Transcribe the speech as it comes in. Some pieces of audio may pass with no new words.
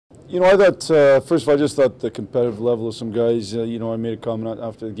You know, I thought, first of all, I just thought the competitive level of some guys, you know, I made a comment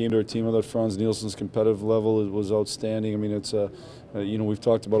after the game to our team. I thought Franz Nielsen's competitive level was outstanding. I mean, it's, you know, we've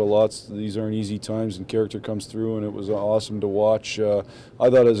talked about a lot. These aren't easy times, and character comes through, and it was awesome to watch. I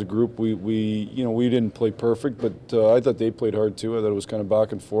thought as a group, you know, we didn't play perfect, but I thought they played hard too. I thought it was kind of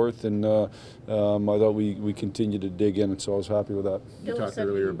back and forth, and I thought we continued to dig in, and so I was happy with that. You talked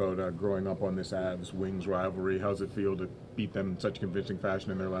earlier about growing up on this Avs-Wings rivalry. How's it feel to beat them in such convincing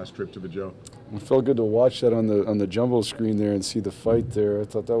fashion in their last trip to the Joe? It felt good to watch that on the jumbo screen there and see the fight there. I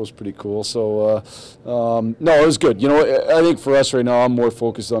thought that was pretty cool. So, no, it was good. You know, I think for us right now, I'm more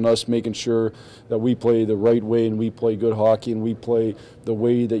focused on us making sure that we play the right way and we play good hockey and we play the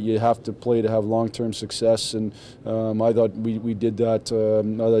way that you have to play to have long-term success. And I thought we did that.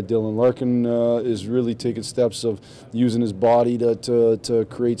 I thought Dylan Larkin is really taking steps of using his body to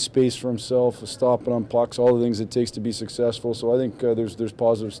create space for himself, stopping on pucks, all the things it takes to be successful. So I think there's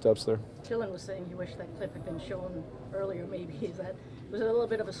positive steps there. Dylan was saying he wished that clip had been shown earlier. Maybe was it a little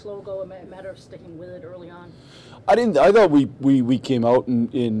bit of a slow go, a matter of sticking with it early on? I thought we came out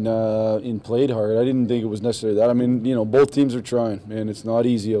and played hard. I didn't think it was necessarily that. I mean, you know, both teams are trying, and it's not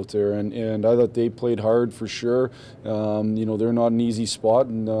easy out there. And I thought they played hard for sure. You know, they're not an easy spot,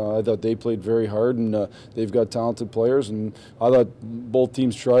 and I thought they played very hard. And they've got talented players, and I thought both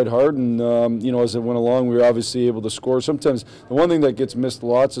teams tried hard. And you know, as it went along, we were obviously able to score. Sometimes the one thing that gets missed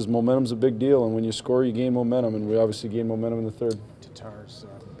lots is momentum's a big deal, and when you score, you gain momentum. And we obviously gained momentum in the third. Tatar's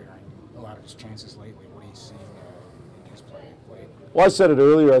bearing a lot of his chances lately. What are you seeing in his play? Well, I said it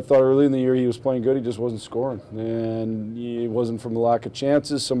earlier. I thought early in the year he was playing good. He just wasn't scoring, and it wasn't from the lack of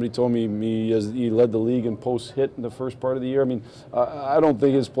chances. Somebody told me he led the league in post hit in the first part of the year. I mean, I don't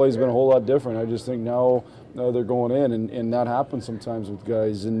think his play's been a whole lot different. I just think now they're going in, and that happens sometimes with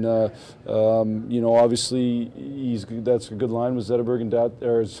guys. And you know, obviously that's a good line with Zetterberg and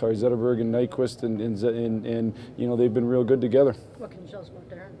Zetterberg and Nyquist, and you know, they've been real good together. What can you tell us about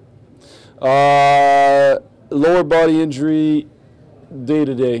Darren? Lower body injury. Day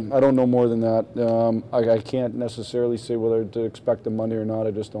to day, I don't know more than that. I can't necessarily say whether to expect them Monday or not.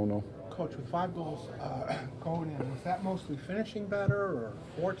 I just don't know. Coach, with 5 goals going in, was that mostly finishing better or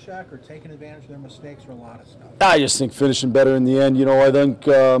forecheck or taking advantage of their mistakes or a lot of stuff? I just think finishing better in the end. You know, I think,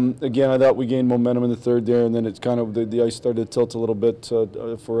 again, I thought we gained momentum in the third there, and then it's kind of, the ice started to tilt a little bit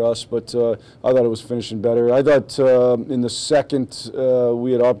for us, but I thought it was finishing better. I thought in the second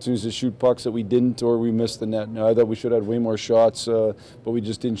we had opportunities to shoot pucks that we didn't, or we missed the net. Now, I thought we should have had way more shots, but we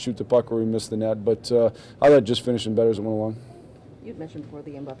just didn't shoot the puck or we missed the net. But I thought just finishing better as it went along. You'd mentioned before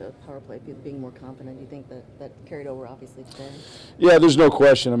the game about the power play being more confident. Do you think that carried over obviously today? Yeah, there's no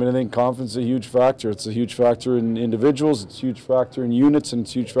question. I mean, I think confidence is a huge factor. It's a huge factor in individuals. It's a huge factor in units, and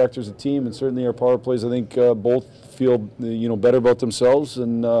it's a huge factor as a team. And certainly our power plays, I think, both feel you know, better about themselves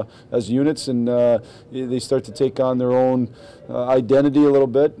and as units, and they start to take on their own identity a little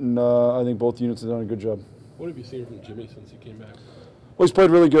bit. And I think both units have done a good job. What have you seen from Jimmy since he came back? Well, he's played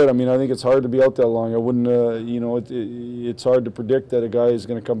really good. I mean, I think it's hard to be out that long. I wouldn't, you know, it's hard to predict that a guy is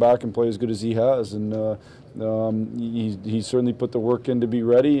going to come back and play as good as he has. And he certainly put the work in to be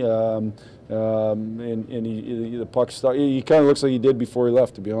ready. And the puck stuck. He kind of looks like he did before he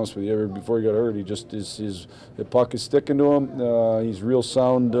left, to be honest with you. Before he got hurt, he just the puck is sticking to him. He's real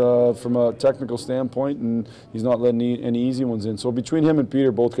sound from a technical standpoint, and he's not letting any easy ones in. So between him and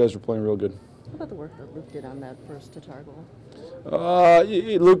Peter, both guys are playing real good. What about the work that Luke did on that first Tatar goal?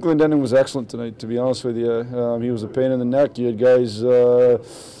 Luke Glendening was excellent tonight, to be honest with you. He was a pain in the neck. You had guys, you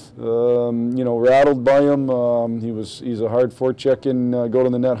know, rattled by him. He's a hard forecheck-in, go to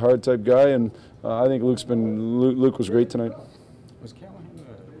the net hard type guy, and I think Luke was great tonight. Was Callahan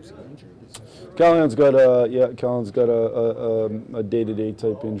injured? Callahan's got a day-to-day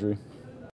type injury.